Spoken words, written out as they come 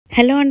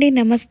Hello అండి,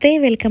 నమస్తే.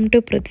 Welcome to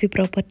Prithvi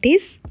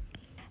properties.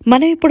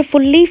 మనం ఇప్పుడు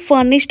fully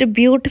furnished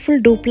beautiful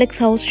duplex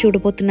house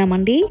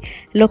చూడబోతున్నామండి.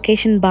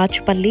 Location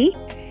Bachupally.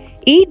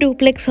 ఈ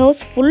duplex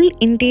house full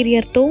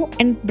ఇంటీరియర్తో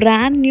and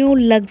brand new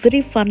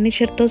luxury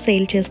ఫర్నిచర్తో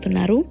sale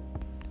చేస్తున్నారు.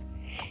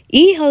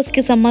 ఈ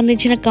హౌస్కి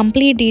సంబంధించిన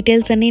కంప్లీట్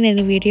డీటెయిల్స్ అన్నీ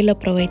నేను వీడియోలో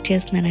ప్రొవైడ్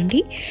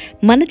చేస్తున్నానండి.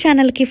 మన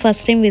ఛానల్కి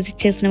ఫస్ట్ టైం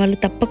విజిట్ చేసిన వాళ్ళు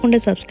తప్పకుండా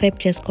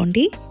సబ్స్క్రైబ్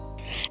చేసుకోండి.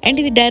 అండ్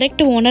ఇది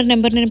డైరెక్ట్ ఓనర్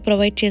నెంబర్ నేను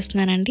ప్రొవైడ్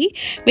చేస్తున్నానండి.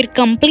 మీరు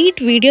కంప్లీట్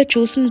వీడియో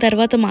చూసిన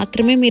తర్వాత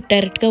మాత్రమే మీరు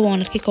డైరెక్ట్గా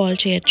ఓనర్కి కాల్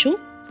చేయొచ్చు.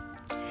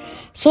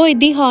 సో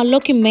ఇది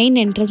హాల్లోకి మెయిన్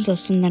ఎంట్రన్స్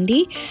వస్తుందండి.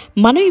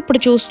 మనం ఇప్పుడు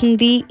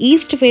చూస్తుంది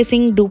ఈస్ట్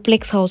ఫేసింగ్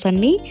డూప్లెక్స్ హౌస్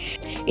అండి.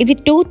 ఇది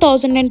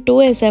 2002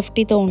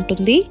 SFTతో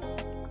ఉంటుంది.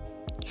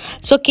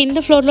 సో కింద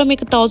ఫ్లోర్లో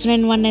మీకు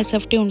 1001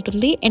 SFT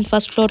ఉంటుంది అండ్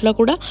ఫస్ట్ ఫ్లోర్లో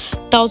కూడా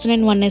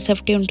 1001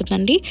 SFT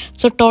ఉంటుందండి.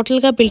 సో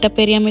టోటల్గా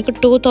బిల్టప్ ఏరియా మీకు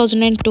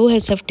 2002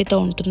 SFTతో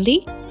ఉంటుంది.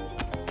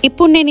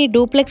 ఇప్పుడు నేను ఈ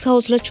డూప్లెక్స్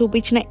హౌస్లో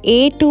చూపించిన A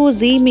to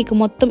Z మీకు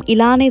మొత్తం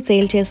ఇలానే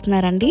సేల్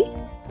చేస్తున్నారండి.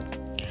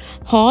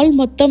 హాల్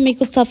మొత్తం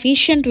మీకు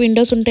సఫిషియంట్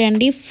విండోస్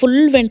ఉంటాయండి.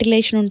 ఫుల్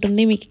వెంటిలేషన్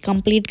ఉంటుంది మీకు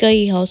కంప్లీట్గా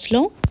ఈ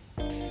హౌస్లో.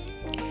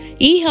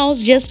 ఈ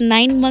house just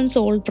 9 months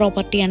old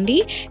property అండి.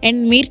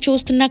 అండ్ మీరు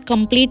చూస్తున్న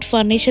కంప్లీట్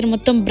ఫర్నిచర్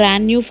మొత్తం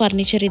బ్రాండ్ న్యూ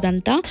ఫర్నిచర్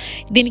ఇదంతా.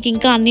 దీనికి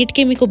ఇంకా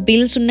అన్నిటికీ మీకు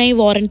బిల్స్ ఉన్నాయి,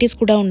 వారంటీస్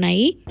కూడా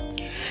ఉన్నాయి.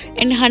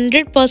 అండ్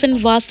 100%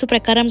 వాస్తు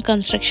ప్రకారం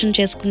కన్స్ట్రక్షన్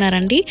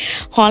చేసుకున్నారండి.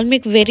 హాల్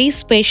మీకు వెరీ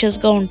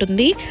స్పేషియస్గా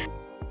ఉంటుంది.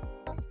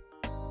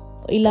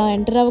 ఇలా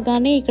ఎంటర్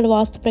అవ్వగానే ఇక్కడ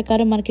వాస్తు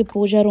ప్రకారం మనకి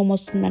పూజా రూమ్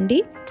వస్తుందండి.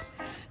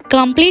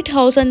 కంప్లీట్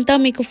హౌస్ అంతా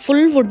మీకు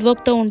ఫుల్ వుడ్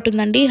వర్క్తో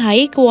ఉంటుందండి. High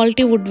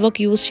quality wood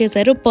work use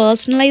చేశారు.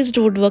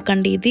 పర్సనలైజ్డ్ వుడ్ వర్క్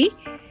అండి ఇది.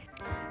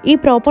 ఈ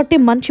ప్రాపర్టీ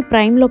మంచి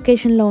ప్రైమ్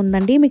లొకేషన్లో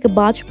ఉందండి. మీకు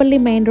బాచుపల్లి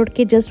మెయిన్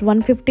రోడ్కి జస్ట్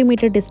 150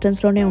 మీటర్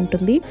డిస్టెన్స్లోనే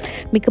ఉంటుంది.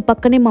 మీకు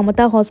పక్కనే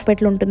మమతా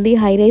హాస్పిటల్ ఉంటుంది.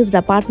 హై రైజ్డ్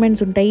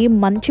అపార్ట్మెంట్స్ ఉంటాయి.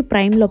 మంచి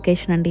ప్రైమ్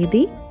లొకేషన్ అండి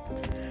ఇది.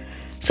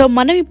 సో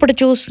మనం ఇప్పుడు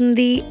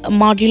చూస్తుంది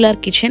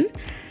మాడ్యులర్ కిచెన్.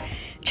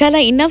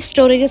 చాలా ఇన్నఫ్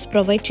స్టోరేజెస్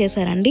ప్రొవైడ్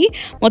చేశారండి.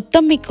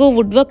 మొత్తం మీకు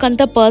వుడ్ వర్క్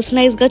అంతా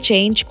పర్సనలైజ్గా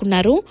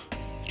చేయించుకున్నారు.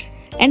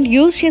 అండ్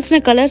యూజ్ చేసిన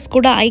కలర్స్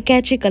కూడా ఐ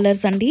క్యాచీ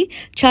కలర్స్ అండి.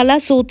 చాలా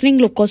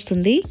సూత్నింగ్ లుక్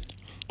వస్తుంది.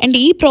 అండ్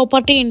ఈ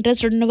ప్రాపర్టీ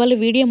ఇంట్రెస్ట్ ఉన్న వాళ్ళు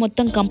వీడియో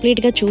మొత్తం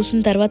కంప్లీట్గా చూసిన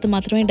తర్వాత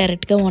మాత్రమే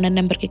డైరెక్ట్గా ఓనర్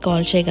నెంబర్కి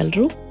కాల్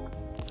చేయగలరు.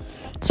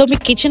 సో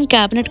మీకు కిచెన్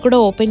క్యాబినెట్ కూడా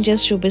ఓపెన్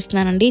చేసి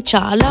చూపిస్తున్నానండి.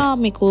 చాలా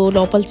మీకు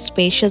లోపల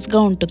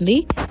స్పేషియస్గా ఉంటుంది.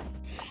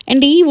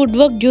 అండ్ ఈ వుడ్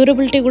వర్క్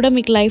డ్యూరబిలిటీ కూడా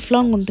మీకు లైఫ్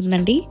లాంగ్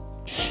ఉంటుందండి.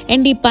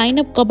 అండ్ ఈ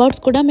పైన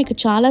కబోర్డ్స్ కూడా మీకు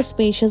చాలా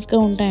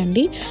స్పేషియస్గా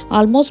ఉంటాయండి.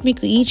 ఆల్మోస్ట్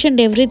మీకు ఈచ్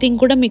అండ్ ఎవ్రీథింగ్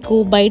కూడా మీకు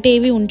బయట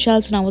ఏవి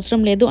ఉంచాల్సిన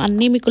అవసరం లేదు.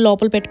 అన్నీ మీకు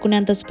లోపల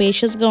పెట్టుకునేంత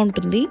స్పేషియస్గా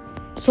ఉంటుంది.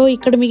 సో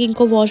ఇక్కడ మీకు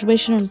ఇంకో వాష్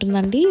బేసిన్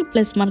ఉంటుందండి.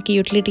 ప్లస్ మనకి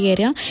utility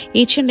area.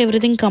 Each and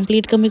everything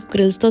కంప్లీట్గా మీకు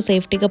గ్రిల్స్తో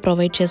సేఫ్టీగా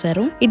ప్రొవైడ్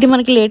చేశారు. ఇది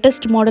మనకి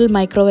లేటెస్ట్ మోడల్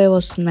మైక్రోవేవ్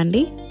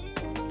వస్తుందండి.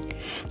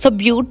 సో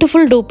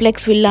బ్యూటిఫుల్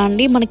డూప్లెక్స్ విల్లా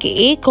అండి. మనకి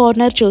ఏ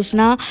కార్నర్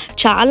చూసినా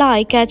చాలా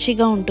ఐ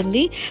క్యాచీగా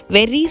ఉంటుంది.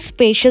 Very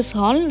spacious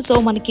hall. సో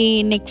మనకి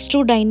నెక్స్ట్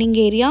డైనింగ్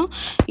ఏరియా,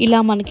 ఇలా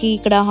మనకి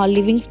ఇక్కడ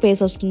లివింగ్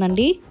స్పేస్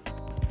వస్తుందండి.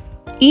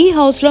 ఈ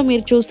హౌస్లో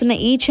మీరు చూస్తున్న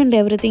each and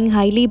everything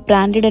highly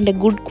branded and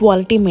good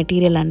quality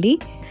material అండి.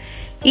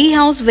 ఈ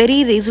హౌస్ వెరీ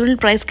రీజనబుల్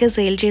ప్రైస్కే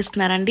సేల్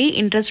చేస్తున్నారండి.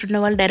 ఇంట్రెస్ట్ ఉన్న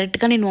వాళ్ళు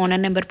డైరెక్ట్గా నేను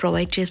ఓనర్ నెంబర్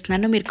ప్రొవైడ్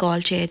చేస్తున్నాను, మీరు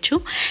కాల్ చేయొచ్చు.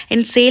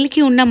 అండ్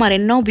సేల్కి ఉన్న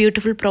మరెన్నో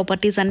బ్యూటిఫుల్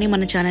ప్రాపర్టీస్ అన్నీ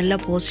మన ఛానల్లో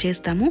పోస్ట్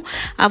చేస్తాము.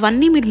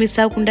 అవన్నీ మీరు మిస్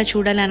అవ్వకుండా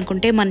చూడాలి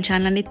అనుకుంటే మన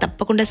ఛానల్ని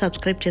తప్పకుండా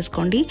సబ్స్క్రైబ్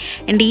చేసుకోండి.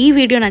 అండ్ ఈ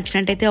వీడియో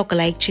నచ్చినట్టయితే ఒక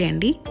లైక్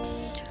చేయండి.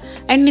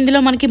 అండ్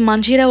ఇందులో మనకి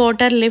Manjira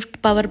water, lift,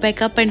 power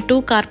backup and 2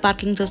 car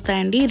parkings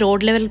వస్తాయండి.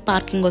 రోడ్ లెవెల్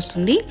పార్కింగ్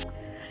వస్తుంది.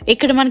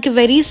 ఇక్కడ మనకి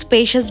వెరీ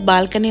స్పేషియస్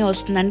బాల్కనీ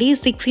వస్తుందండి.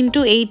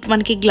 6x8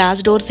 మనకి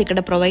గ్లాస్ డోర్స్ ఇక్కడ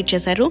ప్రొవైడ్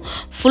చేశారు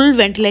ఫుల్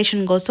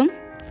వెంటిలేషన్ కోసం.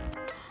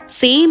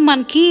 సేమ్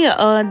మనకి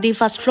ది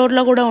ఫస్ట్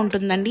ఫ్లోర్లో కూడా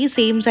ఉంటుందండి.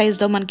 సేమ్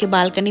సైజ్తో మనకి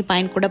బాల్కనీ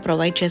పైన కూడా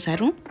ప్రొవైడ్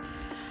చేశారు.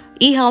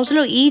 ఈ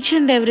హౌస్లో ఈచ్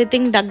అండ్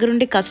ఎవ్రీథింగ్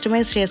దగ్గరుండి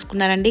కస్టమైజ్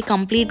చేసుకున్నారండి.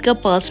 కంప్లీట్గా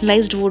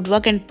personalised wood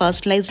work and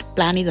personalised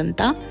plan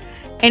ఇదంతా.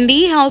 అండ్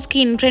ఈ హౌస్కి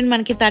ఇన్ ఫ్రంట్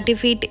మనకి 30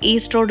 feet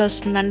ఈస్ట్ రోడ్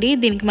వస్తుందండి.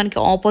 దీనికి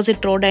మనకి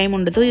ఆపోజిట్ రోడ్ ఏమి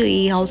ఉండదు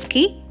ఈ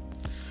హౌస్కి.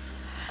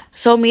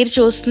 సో మీరు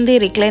చూస్తుంది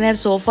recliner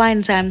sofa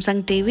and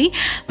Samsung TV.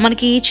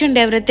 మనకి each and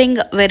everything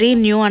very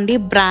new అండి,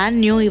 బ్రాండ్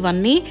న్యూ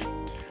ఇవన్నీ.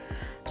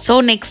 సో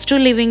నెక్స్ట్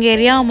లివింగ్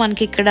ఏరియా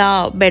మనకి ఇక్కడ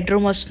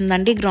బెడ్రూమ్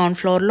వస్తుందండి గ్రౌండ్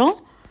ఫ్లోర్లో.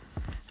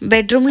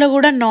 బెడ్రూమ్లో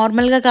కూడా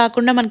నార్మల్గా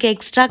కాకుండా మనకి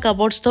ఎక్స్ట్రా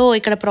కబోర్డ్స్తో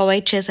ఇక్కడ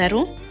ప్రొవైడ్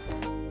చేశారు.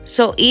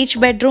 సో ఈచ్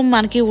బెడ్రూమ్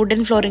మనకి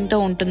వుడెన్ ఫ్లోరింగ్తో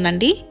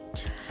ఉంటుందండి.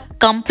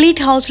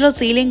 కంప్లీట్ హౌస్లో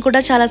సీలింగ్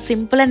కూడా చాలా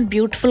సింపుల్ అండ్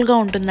బ్యూటిఫుల్గా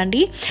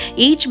ఉంటుందండి.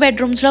 ఈచ్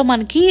బెడ్రూమ్స్లో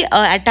మనకి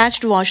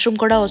అటాచ్డ్ వాష్రూమ్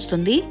కూడా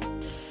వస్తుంది.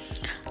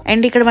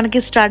 అండ్ ఇక్కడ మనకి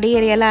స్టడీ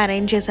ఏరియాలో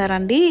అరేంజ్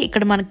చేశారండి.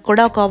 ఇక్కడ మనకి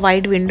కూడా ఒక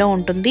వైడ్ విండో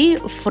ఉంటుంది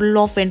ఫుల్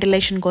ఆఫ్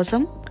వెంటిలేషన్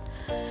కోసం.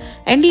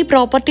 అండ్ ఈ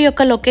ప్రాపర్టీ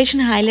యొక్క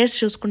లొకేషన్ హైలైట్స్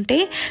చూసుకుంటే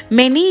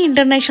మెనీ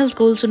ఇంటర్నేషనల్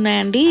స్కూల్స్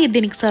ఉన్నాయండి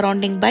దీనికి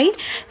సరౌండింగ్ బై.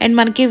 అండ్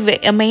మనకి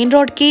మెయిన్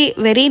రోడ్కి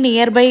వెరీ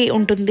నియర్ బై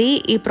ఉంటుంది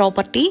ఈ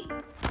ప్రాపర్టీ.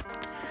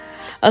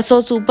 సో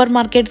సూపర్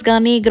మార్కెట్స్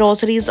కానీ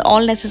గ్రోసరీస్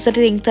ఆల్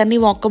నెసెసరీ థింగ్స్ అన్నీ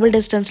వాకబుల్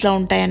డిస్టెన్స్లో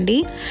ఉంటాయండి.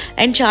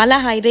 అండ్ చాలా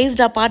హై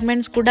రైజ్డ్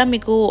అపార్ట్మెంట్స్ కూడా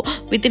మీకు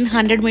వితిన్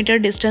 100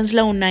 మీటర్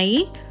డిస్టెన్స్లో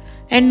ఉన్నాయి.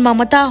 And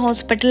Mamata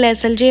hospital,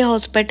 SLG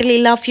hospital,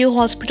 ఇలా ఫ్యూ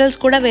హాస్పిటల్స్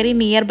కూడా వెరీ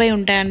నియర్ బై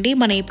ఉంటాయండి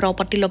మన ఈ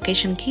ప్రాపర్టీ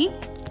లొకేషన్కి.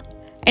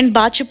 అండ్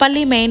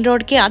బాచుపల్లి మెయిన్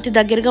రోడ్కి అతి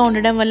దగ్గరగా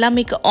ఉండడం వల్ల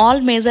మీకు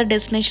ఆల్ మేజర్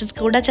డెస్టినేషన్స్కి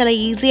కూడా చాలా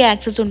ఈజీ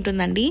యాక్సెస్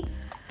ఉంటుందండి.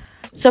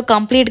 సో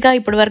కంప్లీట్గా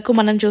ఇప్పటి వరకు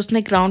మనం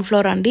చూస్తుంది గ్రౌండ్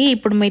ఫ్లోర్ అండి.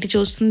 ఇప్పుడు మీరు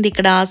చూస్తుంది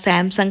ఇక్కడ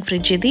శాంసంగ్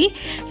ఫ్రిడ్జ్, ఇది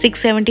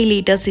 670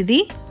 లీటర్స్. ఇది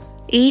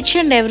ఈచ్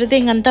అండ్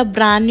ఎవ్రీథింగ్ అంతా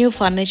బ్రాండ్ న్యూ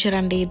ఫర్నిచర్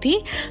అండి ఇది.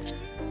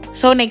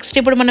 సో నెక్స్ట్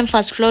ఇప్పుడు మనం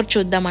ఫస్ట్ ఫ్లోర్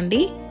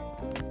చూద్దామండి.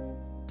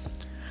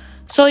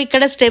 సో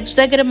ఇక్కడ స్టెప్స్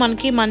దగ్గర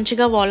మనకి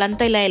మంచిగా వాల్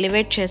అంతా ఇలా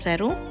ఎలివేట్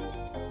చేశారు.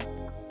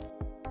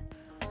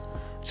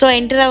 సో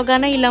ఎంటర్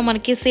అవగానే ఇలా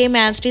మనకి సేమ్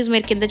యాజ్ ఇట్ ఈజ్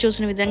మీరు కింద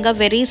చూసిన విధంగా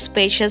వెరీ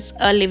స్పేషియస్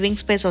లివింగ్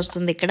స్పేస్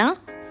వస్తుంది ఇక్కడ.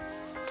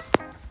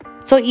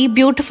 సో ఈ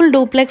బ్యూటిఫుల్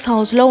డూప్లెక్స్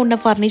హౌస్లో ఉన్న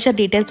ఫర్నిచర్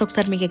డీటెయిల్స్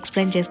ఒకసారి మీకు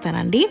ఎక్స్ప్లెయిన్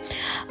చేస్తానండి.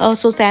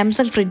 సో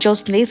శాంసంగ్ ఫ్రిడ్జ్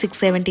వస్తుంది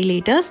 670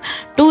 లీటర్స్,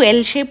 2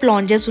 ఎల్ షేప్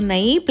లాంజెస్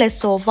ఉన్నాయి, plus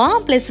sofa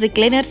plus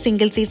recliner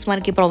single seats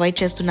మనకి ప్రొవైడ్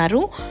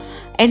చేస్తున్నారు.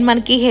 అండ్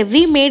మనకి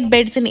heavy made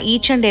beds in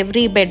each and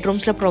every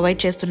బెడ్రూమ్స్లో provide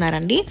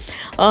చేస్తున్నారండి.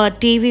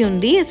 టీవీ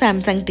ఉంది,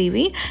 Samsung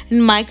TV,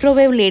 and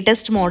microwave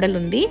latest model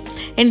ఉంది,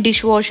 and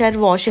dish washer,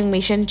 washing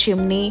machine,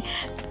 chimney,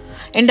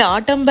 and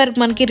Atomberg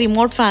మనకి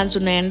remote fans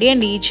ఉన్నాయండి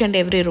and each and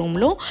every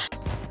రూమ్లో.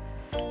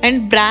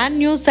 And brand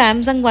new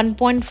Samsung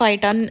 1.5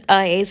 ton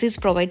ACs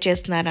provide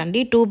చేస్తున్నారండి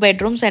 2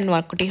 bedrooms and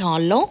 1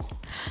 హాల్లో.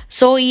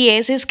 So ఈ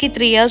ఏసీస్కి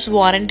 3 years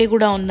warranty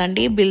కూడా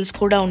ఉందండి, bills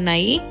కూడా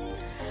ఉన్నాయి.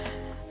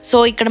 సో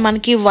ఇక్కడ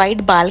మనకి వైడ్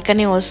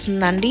బాల్కనీ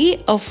వస్తుందండి,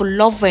 ఫుల్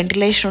ఆఫ్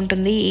వెంటిలేషన్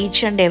ఉంటుంది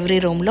ఈచ్ అండ్ ఎవ్రీ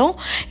రూమ్లో.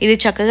 ఇది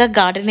చక్కగా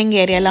గార్డెనింగ్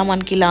ఏరియాలో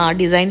మనకి ఇలా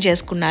డిజైన్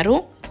చేసుకున్నారు.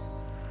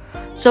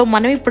 సో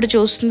మనం ఇప్పుడు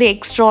చూస్తుంది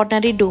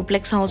ఎక్స్ట్రాడినరీ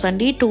డూప్లెక్స్ హౌస్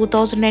అండి.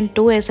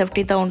 2002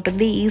 SFTతో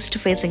ఉంటుంది, ఈస్ట్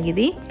ఫేసింగ్.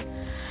 ఇది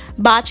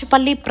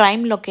బాచుపల్లి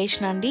ప్రైమ్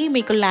లొకేషన్ అండి.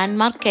 మీకు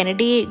ల్యాండ్మార్క్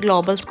కెనడీ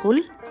గ్లోబల్ స్కూల్.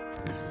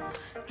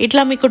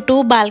 ఇట్లా మీకు 2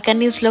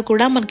 బాల్కనీస్లో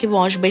కూడా మనకి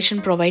వాష్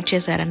బేసిన్ ప్రొవైడ్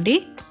చేశారండి.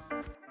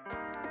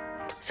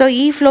 సో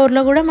ఈ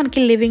ఫ్లోర్లో కూడా మనకి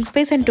లివింగ్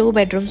స్పేస్ అండ్ 2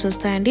 బెడ్రూమ్స్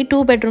వస్తాయండి. 2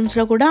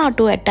 బెడ్రూమ్స్లో కూడా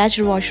 2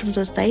 అటాచ్డ్ వాష్రూమ్స్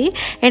వస్తాయి.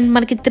 అండ్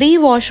మనకి 3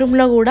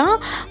 వాష్రూమ్లో కూడా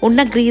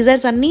ఉన్న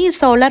గ్రీజర్స్ అన్నీ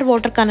సోలార్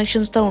వాటర్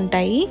కనెక్షన్స్తో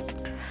ఉంటాయి.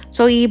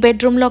 సో ఈ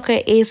బెడ్రూమ్లో ఒక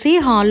ఏసీ,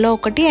 హాల్లో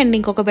ఒకటి, అండ్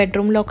ఇంకొక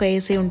బెడ్రూమ్లో ఒక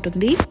ఏసీ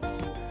ఉంటుంది.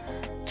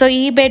 సో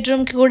ఈ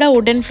బెడ్రూమ్కి కూడా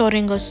వుడెన్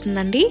ఫ్లోరింగ్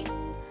వస్తుందండి.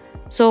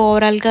 సో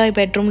ఓవరాల్గా ఈ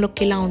బెడ్రూమ్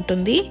లుక్ ఇలా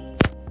ఉంటుంది.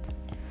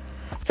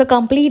 సో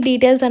కంప్లీట్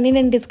డీటెయిల్స్ అన్నీ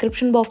నేను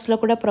డిస్క్రిప్షన్ బాక్స్లో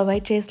కూడా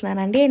ప్రొవైడ్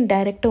చేస్తున్నానండి. అండ్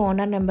డైరెక్ట్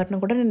ఓనర్ నెంబర్ను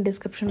కూడా నేను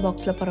డిస్క్రిప్షన్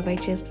బాక్స్లో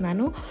ప్రొవైడ్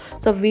చేస్తున్నాను.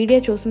 సో వీడియో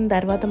చూసిన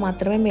తర్వాత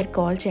మాత్రమే మీరు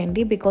కాల్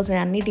చేయండి, బికాజ్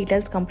నేను అన్ని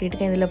డీటెయిల్స్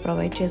కంప్లీట్గా ఇందులో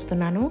ప్రొవైడ్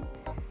చేస్తున్నాను.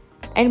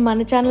 అండ్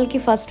మన ఛానల్కి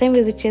ఫస్ట్ టైం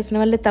విజిట్ చేసిన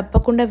వాళ్ళు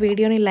తప్పకుండా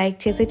వీడియోని లైక్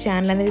చేసి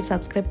ఛానల్ అనేది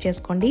సబ్స్క్రైబ్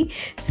చేసుకోండి.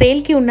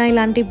 సేల్కి ఉన్న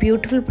ఇలాంటి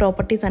బ్యూటిఫుల్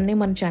ప్రాపర్టీస్ అన్నీ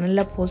మన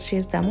ఛానల్లో పోస్ట్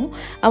చేస్తాము.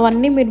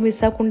 అవన్నీ మీరు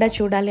మిస్ అవ్వకుండా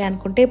చూడాలి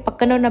అనుకుంటే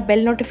పక్కన ఉన్న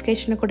బెల్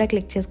నోటిఫికేషన్ కూడా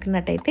క్లిక్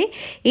చేసుకున్నట్టయితే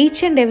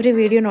each and every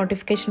video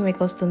notification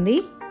మీకు వస్తుంది.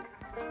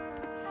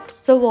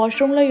 సో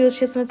వాష్రూమ్లో యూజ్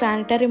చేసిన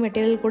శానిటరీ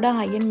మెటీరియల్ కూడా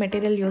హై ఎండ్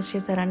మెటీరియల్ యూజ్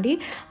చేశారండి.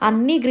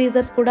 అన్ని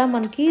గ్రీజర్స్ కూడా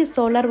మనకి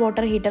సోలార్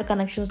వాటర్ హీటర్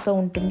కనెక్షన్స్తో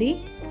ఉంటుంది.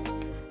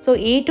 So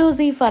A to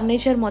Z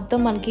furniture మొత్తం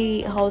మనకి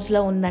హౌస్లో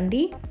ఉందండి.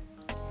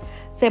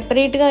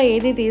 సెపరేట్గా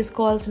ఏది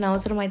తీసుకోవాల్సిన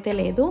అవసరం అయితే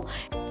లేదు.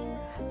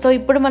 సో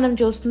ఇప్పుడు మనం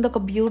చూస్తుంది ఒక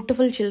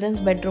బ్యూటిఫుల్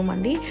చిల్డ్రన్స్ బెడ్రూమ్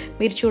అండి.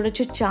 మీరు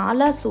చూడొచ్చు,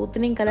 చాలా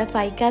soothing colours,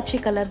 I catchy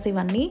colours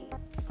ఇవన్నీ.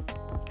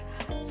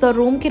 సో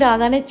రూమ్కి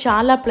రాగానే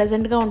చాలా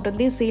ప్లెజెంట్గా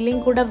ఉంటుంది.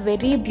 సీలింగ్ కూడా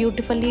వెరీ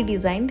బ్యూటిఫుల్లీ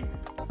డిజైన్డ్.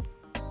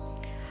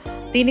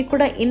 దీనికి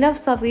కూడా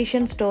ఇనఫ్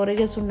సఫిషియంట్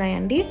స్టోరేజెస్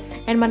ఉన్నాయండి.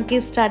 అండ్ మనకి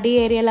స్టడీ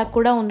ఏరియాలా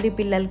కూడా ఉంది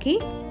పిల్లలకి.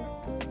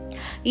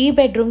 ఈ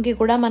బెడ్రూమ్కి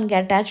కూడా మనకి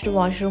అటాచ్డ్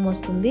వాష్రూమ్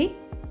వస్తుంది.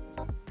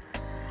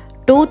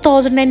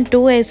 2002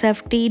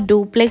 SFT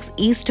duplex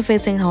east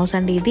facing house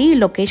అండి. ఇది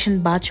location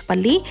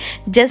Bachupally,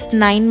 just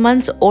 9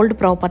 months old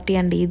property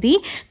అండి. ఇది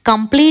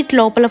కంప్లీట్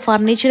లోపల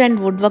ఫర్నిచర్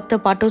అండ్ వుడ్ వర్క్తో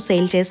పాటు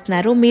సేల్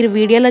చేస్తున్నారు. మీరు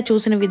వీడియోలో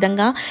చూసిన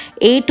విధంగా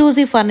A to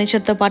Z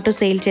ఫర్నిచర్తో పాటు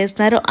సేల్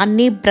చేస్తున్నారు,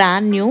 అన్నీ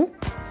బ్రాండ్ న్యూ.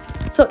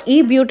 సో ఈ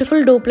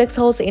బ్యూటిఫుల్ డూప్లెక్స్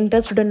హౌస్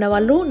ఇంట్రెస్టెడ్ ఉన్న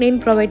వాళ్ళు నేను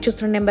ప్రొవైడ్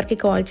చేస్తున్న నెంబర్కి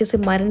కాల్ చేసి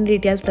మరిన్ని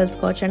డీటెయిల్స్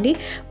తెలుసుకోవచ్చండి.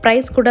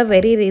 ప్రైస్ కూడా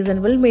వెరీ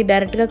రీజనబుల్. మీరు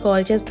డైరెక్ట్గా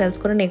కాల్ చేసి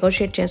తెలుసుకొని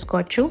నెగోషియేట్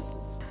చేసుకోవచ్చు.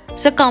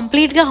 సో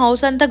కంప్లీట్గా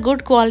హౌస్ అంతా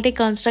గుడ్ క్వాలిటీ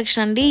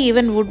కన్స్ట్రక్షన్ అండి.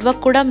 ఈవెన్ వుడ్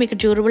వర్క్ కూడా మీకు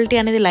డ్యూరబిలిటీ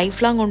అనేది లైఫ్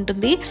లాంగ్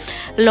ఉంటుంది.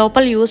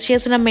 లోపల యూస్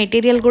చేసిన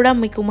మెటీరియల్ కూడా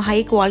మీకు హై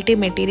క్వాలిటీ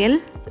మెటీరియల్.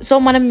 సో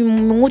మనం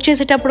మూవ్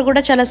చేసేటప్పుడు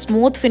కూడా చాలా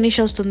స్మూత్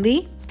ఫినిష్ వస్తుంది.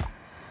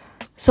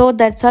 So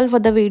that's all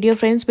for the video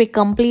friends. మీకు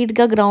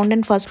కంప్లీట్గా గ్రౌండ్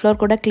అండ్ ఫస్ట్ ఫ్లోర్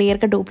కూడా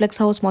క్లియర్గా డూప్లెక్స్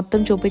హౌస్ మొత్తం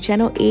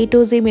చూపించాను. A to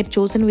Z మీరు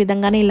చూసిన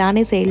విధంగానే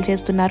ఇలానే సేల్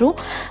చేస్తున్నారు.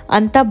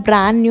 అంతా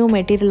బ్రాండ్ న్యూ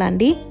మెటీరియల్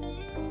అండి.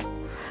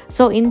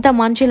 సో ఇంత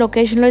మంచి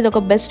లొకేషన్లో ఇది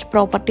ఒక బెస్ట్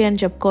ప్రాపర్టీ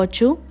అని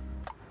చెప్పుకోవచ్చు.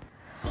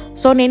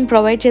 సో నేను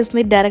ప్రొవైడ్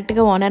చేసింది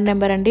డైరెక్ట్గా ఓనర్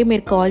నెంబర్ అండి.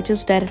 మీరు కాల్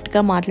చేసి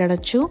డైరెక్ట్గా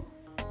మాట్లాడచ్చు.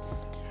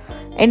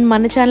 అండ్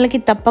మన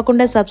ఛానల్కి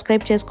తప్పకుండా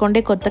సబ్స్క్రైబ్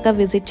చేసుకోండి. కొత్తగా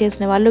విజిట్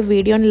చేసిన వాళ్ళు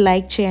వీడియోని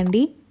లైక్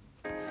చేయండి.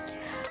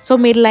 సో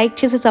మీరు లైక్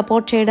చేసి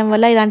సపోర్ట్ చేయడం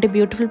వల్ల ఇలాంటి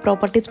బ్యూటిఫుల్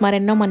ప్రాపర్టీస్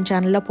మరెన్నో మన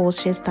ఛానల్లో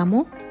పోస్ట్ చేస్తాము.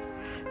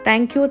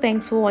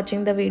 Thanks for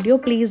watching the video.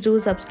 Please do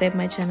subscribe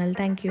my channel.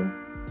 Thank you.